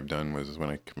dangerous thing I've done was when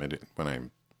I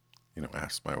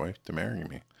asked my wife to marry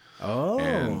me. Oh,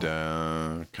 And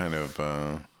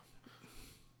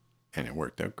and it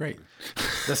worked out great.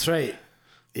 that's right.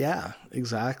 Yeah,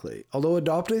 exactly. Although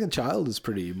adopting a child is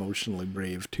pretty emotionally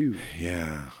brave too.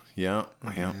 Yeah. That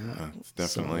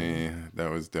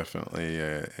was definitely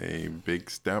a big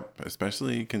step,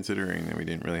 especially considering that we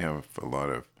didn't really have a lot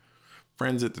of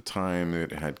friends at the time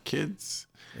that had kids.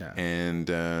 Yeah. And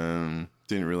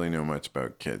didn't really know much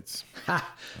about kids.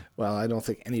 Well, I don't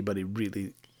think anybody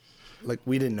really,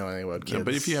 we didn't know anything about kids. Yeah,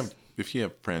 but if you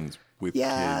have friends with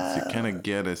Yeah. kids, you kind of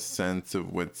get a sense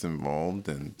of what's involved.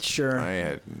 And Sure. I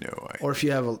had no idea. Or if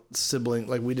you have a sibling,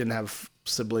 we didn't have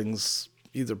siblings,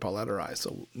 either Paulette or I,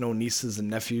 so no nieces and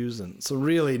nephews, and so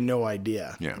really no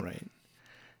idea. Yeah. Right.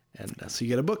 And so you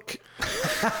get a book.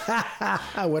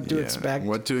 What to expect.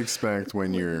 What to expect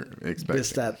when you're expecting. This,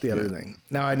 that, the other thing.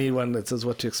 Now I need one that says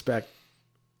what to expect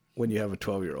when you have a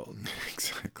 12-year-old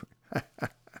Exactly.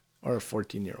 or a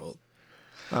 14-year-old.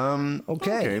 Okay.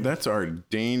 Okay. That's our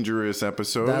dangerous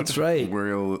episode. That's right.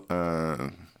 We'll,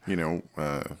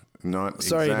 not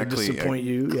Sorry to exactly disappoint a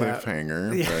you.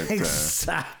 cliffhanger, Yeah, but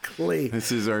exactly.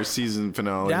 this is our season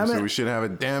finale, Damn so it. we should have a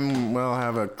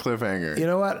cliffhanger. You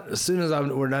know what? As soon as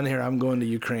we're done here, I'm going to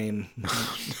Ukraine.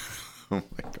 Oh my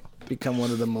God. Become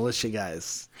one of the militia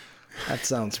guys. That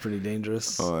sounds pretty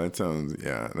dangerous. Oh, that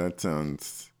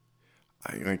sounds,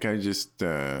 I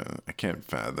can't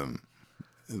fathom.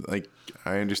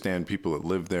 I understand people that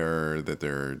live there, that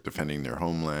they're defending their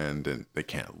homeland and they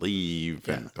can't leave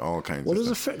and all kinds Well, of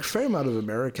there's stuff. a fair amount of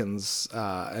Americans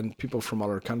and people from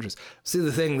other countries. See,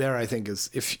 the thing there, I think, is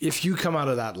if you come out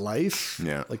of that life,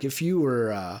 Yeah. if you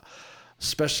were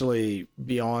especially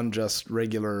beyond just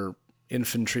regular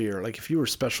infantry, or if you were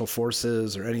special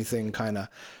forces or anything kind of,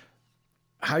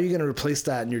 how are you going to replace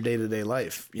that in your day-to-day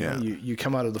life? You know, you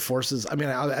come out of the forces. I mean,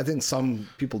 I think some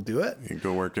people do it. You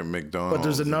go work at McDonald's. But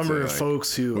there's a number of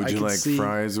folks who would I you can like see,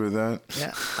 fries with that?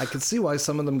 Yeah, I can see why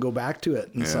some of them go back to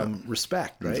it in some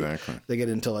respect, right? Exactly. They get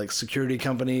into security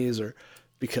companies, or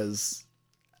because,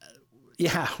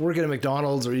 working at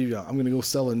McDonald's, or I'm going to go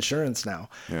sell insurance now.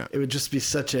 Yeah. It would just be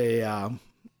such a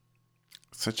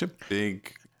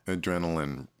big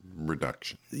adrenaline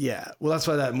reduction. yeah. Well, that's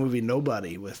why that movie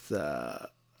Nobody with Bob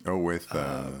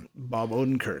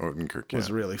Odenkirk was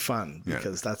really fun,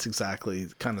 because that's exactly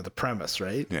kind of the premise,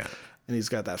 right? Yeah. And he's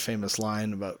got that famous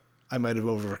line about, I might have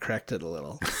overcorrected a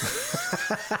little.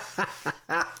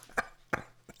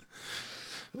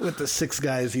 With the 6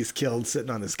 guys he's killed sitting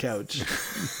on his couch.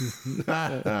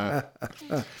 Well,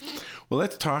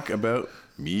 let's talk about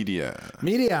media.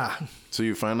 Media. So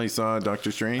you finally saw Doctor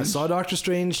Strange? I saw Doctor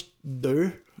Strange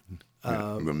 2. The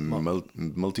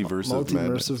multiverse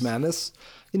of Madness.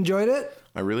 Enjoyed it?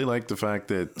 I really like the fact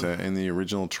that in the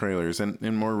original trailers, and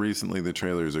more recently the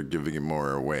trailers are giving it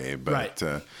more away, but Right.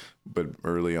 But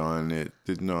early on it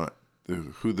did not.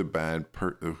 Who the bad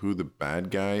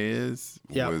guy is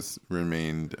was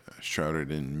remained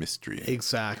shrouded in mystery.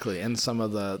 Exactly. And some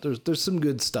of there's some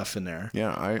good stuff in there.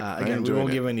 Yeah, I again, we enjoyed won't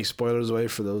it. give any spoilers away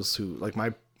for those who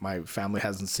my family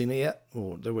hasn't seen it yet.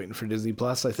 Oh, they're waiting for Disney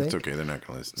Plus, I think. It's okay, they're not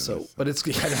going to listen to So, this. but it's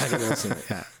they're not gonna listen.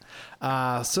 Yeah.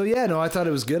 I thought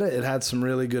it was good. It had some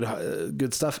really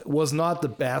good stuff. It was not the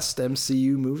best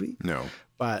MCU movie. No.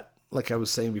 But like I was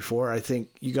saying before, I think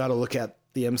you got to look at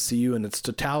the MCU in its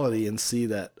totality and see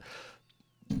that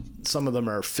some of them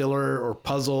are filler or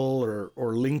puzzle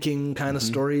or linking kind of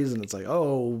stories. And it's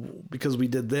because we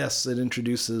did this, it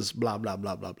introduces blah, blah,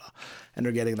 blah, blah, blah. And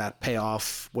they're getting that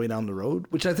payoff way down the road,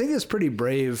 which I think is pretty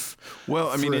brave Well,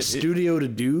 I mean, for a studio to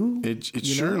do. It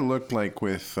sure looked like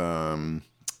with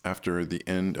after the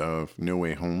end of No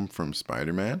Way Home from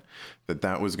Spider-Man,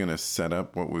 that was going to set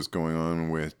up what was going on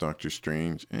with Doctor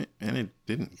Strange, and it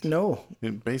didn't. No.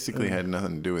 It basically had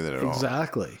nothing to do with it at all.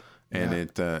 Exactly. And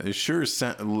it sure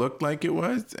looked like it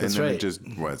was, and then it just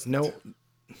wasn't. No.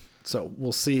 So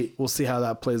we'll see how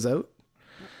that plays out.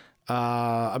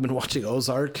 I've been watching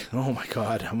Ozark. Oh my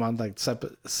God. I'm on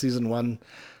season 1,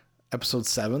 episode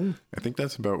 7. I think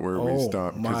that's about where we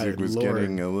stopped, because my it was Lord.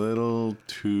 getting a little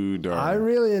too dark. I'm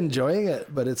really enjoying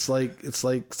it, but it's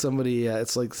like somebody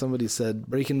said,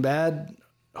 Breaking Bad,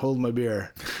 hold my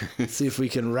beer. See if we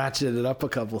can ratchet it up a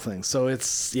couple things. So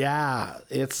it's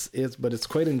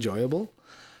quite enjoyable.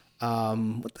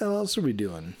 What the hell else are we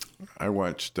doing? I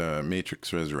watched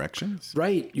Matrix Resurrections.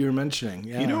 Right, you were mentioning.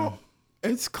 Yeah.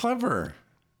 It's clever.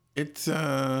 It's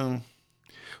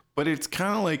but it's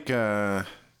kind of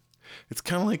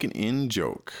like an in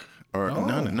joke. or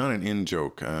not an in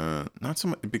joke. Not so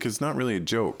much because it's not really a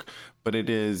joke, but it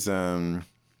is. So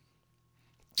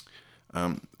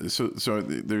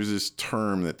there's this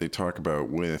term that they talk about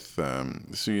with.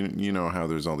 So you know how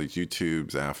there's all these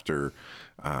YouTubes after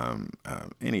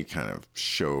any kind of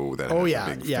show that. Oh, has yeah,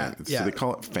 a big yeah, fan. yeah. So they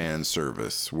call it fan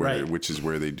service, which is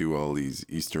where they do all these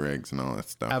Easter eggs and all that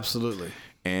stuff. Absolutely.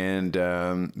 And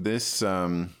this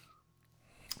one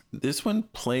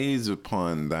plays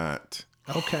upon that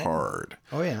hard.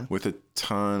 Oh, yeah. With a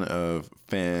ton of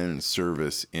fan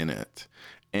service in it.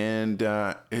 And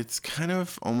it's kind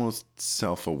of almost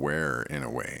self-aware in a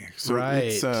way.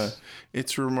 So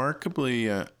it's remarkably,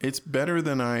 it's better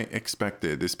than I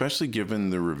expected, especially given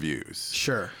the reviews.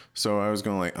 Sure. So I was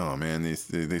going like, oh man, they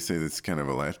say that's kind of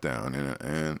a letdown.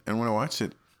 And when I watched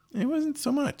it, it wasn't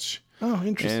so much. Oh,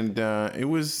 interesting. And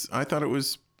I thought it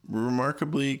was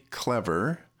remarkably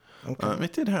clever. Okay.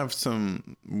 It did have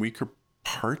some weaker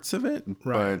parts of it,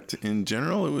 Right. but in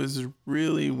general, it was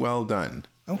really well done.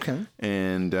 Okay.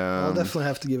 And I'll definitely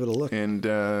have to give it a look. And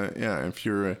yeah, if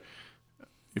you're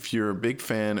a big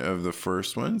fan of the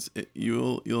first ones,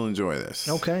 you'll enjoy this.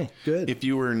 Okay, good. If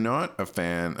you were not a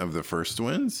fan of the first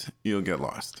ones, you'll get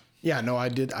lost. Yeah, no, I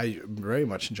did. I very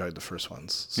much enjoyed the first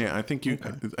ones. So. Yeah, I think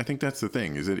that's the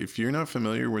thing, is that if you're not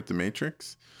familiar with the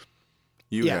Matrix,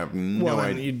 you have no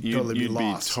idea. You'd totally be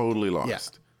lost. Totally lost. Yeah,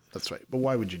 that's right. But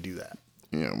why would you do that?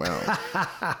 Yeah, well,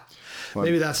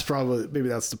 Maybe that's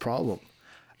the problem.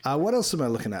 What else am I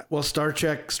looking at? Well, Star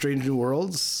Trek: Strange New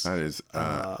Worlds. that is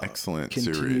excellent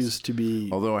continues series. to be.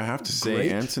 Although I have to say,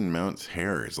 great. Anson Mount's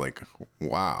hair is like,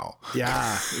 wow.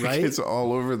 Yeah, right. It's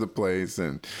all over the place,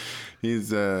 and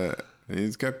he's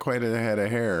got quite a head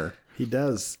of hair. He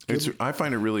does. I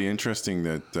find it really interesting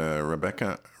that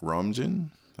Rebecca Romijn,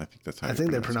 I think that's how I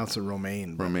think they pronounce it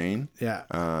Romaine. Romaine. Yeah.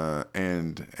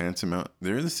 And Anson Mount,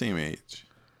 they're the same age.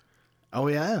 Oh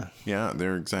yeah. Yeah,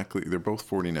 they're both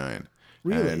 49.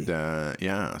 Really? And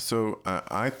yeah, so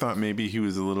I thought maybe he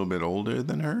was a little bit older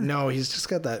than her. No, he's just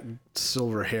got that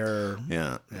silver hair.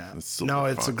 Yeah. Yeah. No,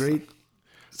 it's a great.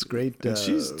 And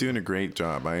she's doing a great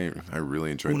job. I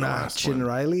really enjoyed the last Chin one.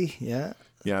 Riley. Yeah.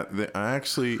 Yeah, I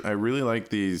really like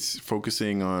these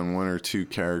focusing on one or two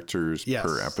characters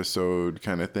per episode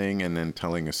kind of thing, and then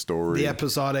telling a story. The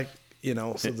episodic,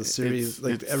 so the series,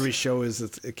 every show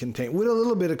it contains with a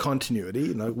little bit of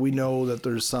continuity. We know that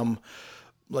there's some,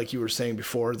 like you were saying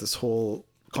before, this whole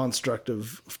construct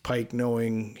of Pike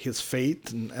knowing his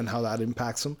fate and how that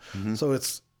impacts him. Mm-hmm. So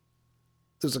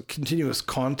there's a continuous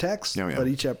context about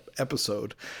each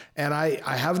episode. And I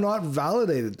have not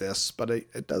validated this, but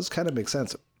it does kind of make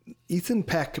sense. Ethan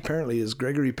Peck apparently is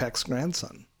Gregory Peck's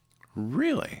grandson.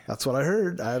 Really? That's what I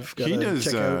heard. He does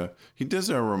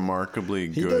a remarkably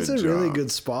good job. He does a really good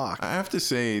Spock. I have to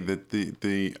say that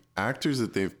the actors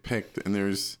that they've picked, and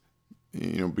there's,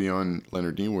 beyond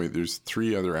Leonard Nimoy, there's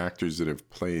 3 other actors that have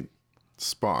played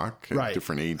Spock at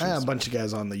different ages. A bunch of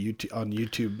guys on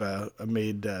YouTube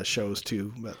made shows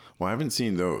too. But I haven't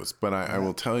seen those, but I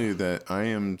will tell you that I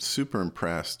am super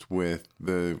impressed with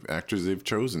the actors they've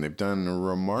chosen. They've done a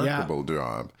remarkable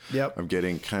job of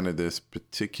getting kind of this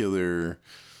particular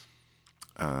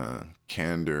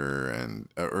candor and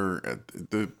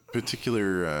the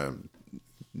particular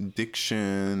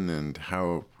diction and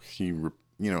how he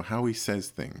how he says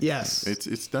things. Yes.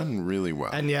 It's done really well.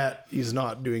 And yet he's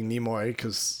not doing Nimoy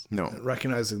because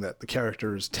recognizing that the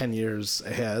character is 10 years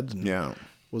ahead and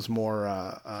was more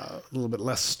a little bit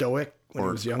less stoic when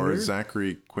he was younger. Or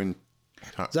Zachary Quinto.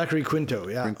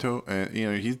 Quinto,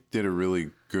 he did a really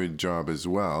good job as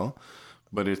well,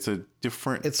 but it's a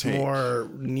different take. More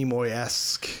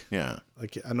Nimoy-esque. Yeah.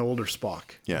 Like an older Spock.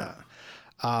 Yeah.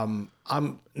 I'm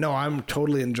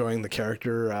totally enjoying the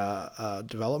character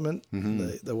development.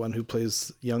 Mm-hmm. The one who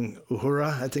plays young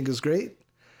Uhura, I think, is great,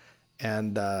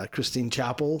 and Christine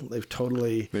Chappell. They've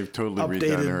totally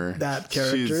updated her. That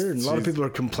character. And a lot of people are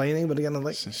complaining, but again, I'm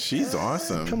like, she's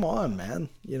awesome. Come on, man.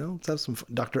 Let's have some fun.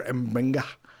 Dr. Mbenga.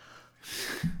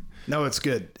 No, it's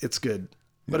good. It's good,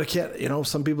 but I can't.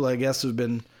 Some people, I guess, have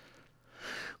been.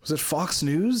 Was it Fox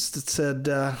News that said?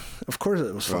 Of course,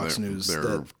 it was Fox News.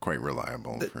 They're quite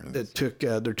reliable.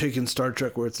 They're taking Star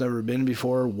Trek where it's never been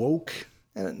before. Woke,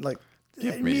 and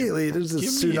immediately there's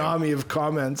this tsunami of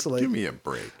comments. Like, give me a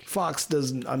break. Fox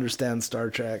doesn't understand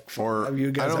Star Trek. Or have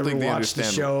you guys I don't ever think they watched the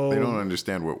understand. show? They don't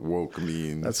understand what woke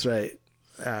means. That's right.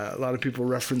 A lot of people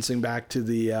referencing back to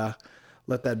the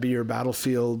 "Let That Be Your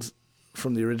Battlefield"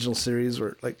 from the original series,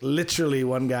 where literally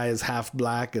one guy is half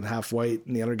black and half white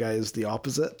and the other guy is the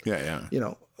opposite. Yeah.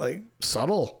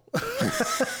 Subtle.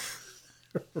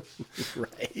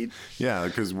 Right. Yeah,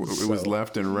 because it was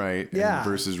left and right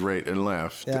versus right and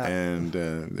left, and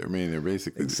they're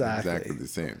basically exactly the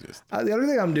same. Just the other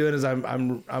thing I'm doing is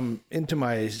I'm into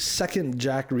my second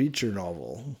Jack Reacher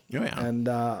novel. Oh, yeah. And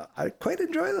I quite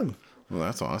enjoy them. Well,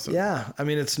 that's awesome. Yeah, I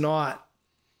mean it's nothing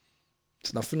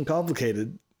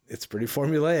complicated. It's pretty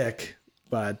formulaic,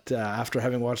 but after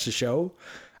having watched the show,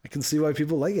 I can see why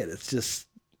people like it. It's just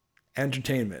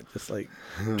entertainment. Just like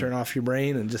turn off your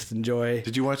brain and just enjoy.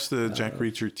 Did you watch the Jack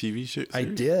Reacher TV show? I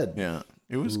did. Yeah,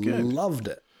 it was good. Loved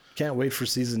it. Can't wait for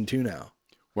season 2 now.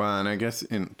 Well, and I guess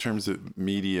in terms of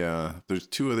media, there's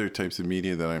 2 other types of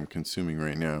media that I'm consuming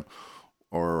right now,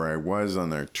 or I was on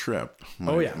their trip.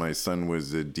 My son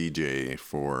was a DJ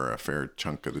for a fair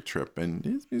chunk of the trip, and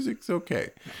his music's okay.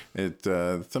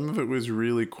 Some of it was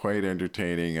really quite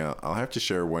entertaining. I'll have to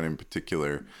share one in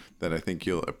particular that I think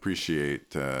you'll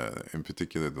appreciate, in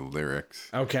particular the lyrics.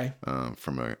 Okay.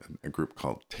 From a group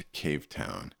called Cave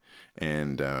Town.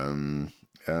 And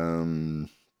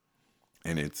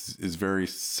it's very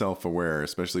self-aware,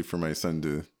 especially for my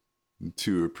son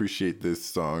to appreciate this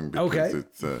song because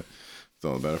it's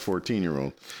all about a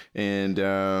 14-year-old. And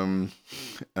the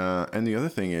other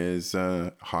thing is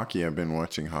hockey. I've been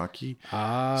watching hockey.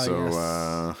 Yes.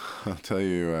 I'll tell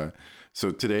you.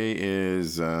 So today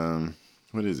is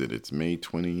what is it? It's May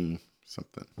 20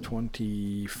 something.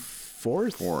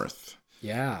 24th. 4th.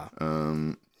 Yeah.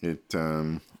 It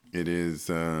is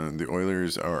the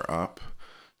Oilers are up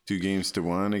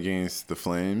 2-1 against the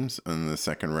Flames in the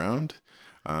second round.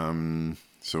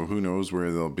 So who knows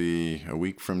where they'll be a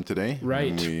week from today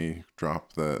when we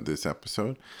drop this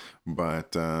episode.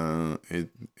 But it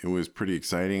was pretty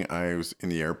exciting. I was in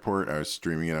the airport. I was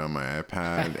streaming it on my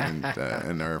iPad,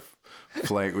 and our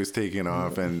flight was taking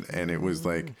off, and it was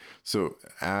like, so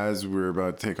as we were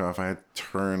about to take off, I had to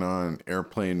turn on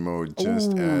airplane mode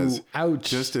just as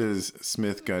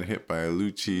Smith got hit by a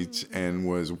Lucic and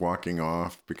was walking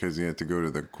off because he had to go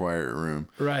to the quiet room.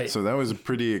 Right. So that was a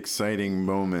pretty exciting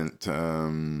moment,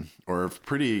 or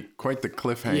quite the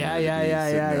cliffhanger.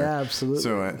 Yeah, absolutely.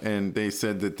 So, and they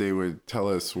said that they would tell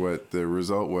us what the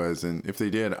result was, and if they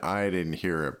did, I didn't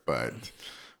hear it, but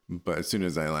as soon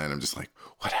as I land, I'm just like,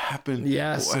 what happened?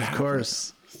 Yes, of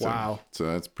course. Wow. So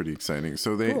that's pretty exciting.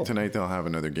 So tonight they'll have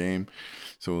another game.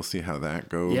 So we'll see how that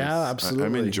goes. Yeah, absolutely.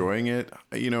 I'm enjoying it.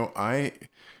 I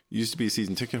used to be a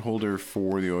season ticket holder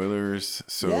for the Oilers.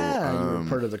 So you were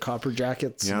part of the Copper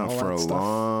Jackets. Yeah, and all for that a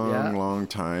stuff. long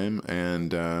time.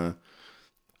 And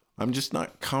I'm just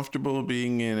not comfortable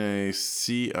being in a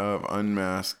sea of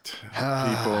unmasked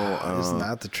people. Isn't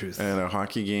that the truth? At a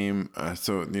hockey game.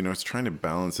 So, it's trying to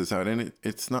balance this out. And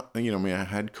it's not, I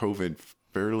had COVID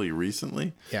fairly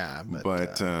recently. Yeah.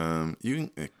 But you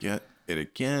can get it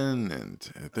again.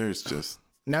 And there's just.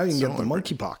 Now you can get the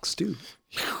monkeypox too.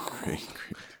 Great.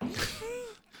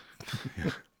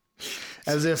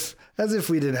 As if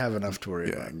we didn't have enough to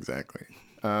worry about. Yeah, exactly.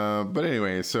 But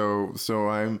anyway, so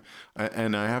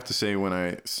and I have to say, when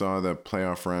I saw the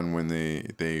playoff run, when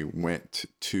they went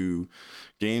to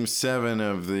Game 7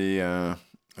 of the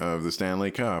Stanley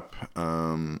Cup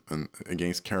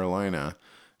against Carolina,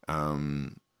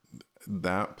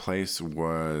 that place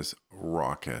was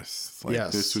raucous.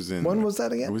 Yes. This was when was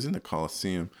that again? It was in the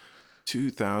Coliseum,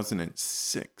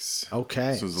 2006.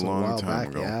 Okay, so it was a long time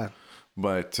ago. Yeah.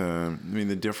 But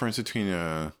the difference between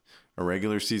a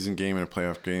regular season game and a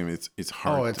playoff game, it's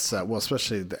hard. Oh, it's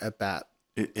especially at that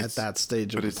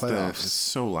stage of the playoffs. It's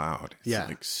so loud.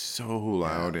 It's so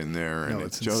loud in there, and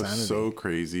it's just insanity. So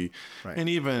crazy. Right. And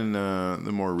even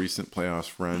the more recent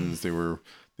playoffs runs, they were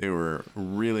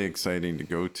really exciting to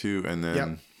go to. And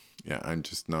then, I'm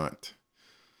just not.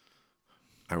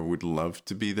 I would love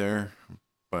to be there,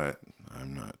 but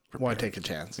I'm not prepared. Why take a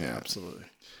chance? Yeah, absolutely.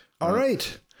 All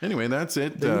right. Anyway, that's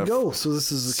it. There we go. So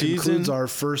this concludes our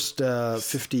first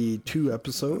 52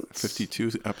 episodes.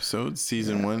 52 episodes,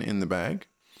 season 1 in the bag.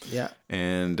 Yeah.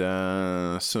 And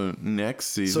so next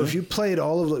season. So if you played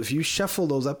if you shuffle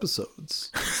those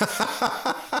episodes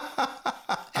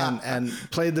and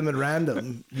played them at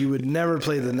random, you would never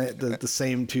play the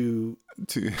same two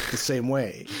the same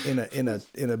way in a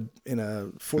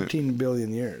 14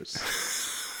 billion years.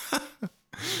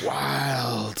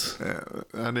 Wild.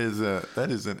 That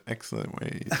is an excellent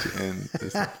way to end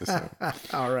this episode.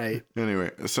 All right. Anyway,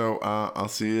 so I'll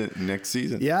see you next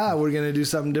season. Yeah, we're gonna do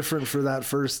something different for that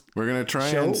first. We're gonna try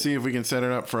and see if we can set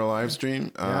it up for a live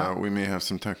stream. We may have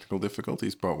some technical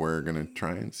difficulties, but we're gonna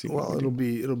try and see. Well, it'll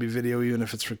be video even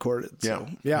if it's recorded. So.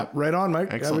 Yeah. Right on,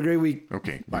 Mike. Excellent. Have a great week.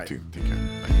 Okay. Bye. You too. Take care.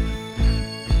 Bye.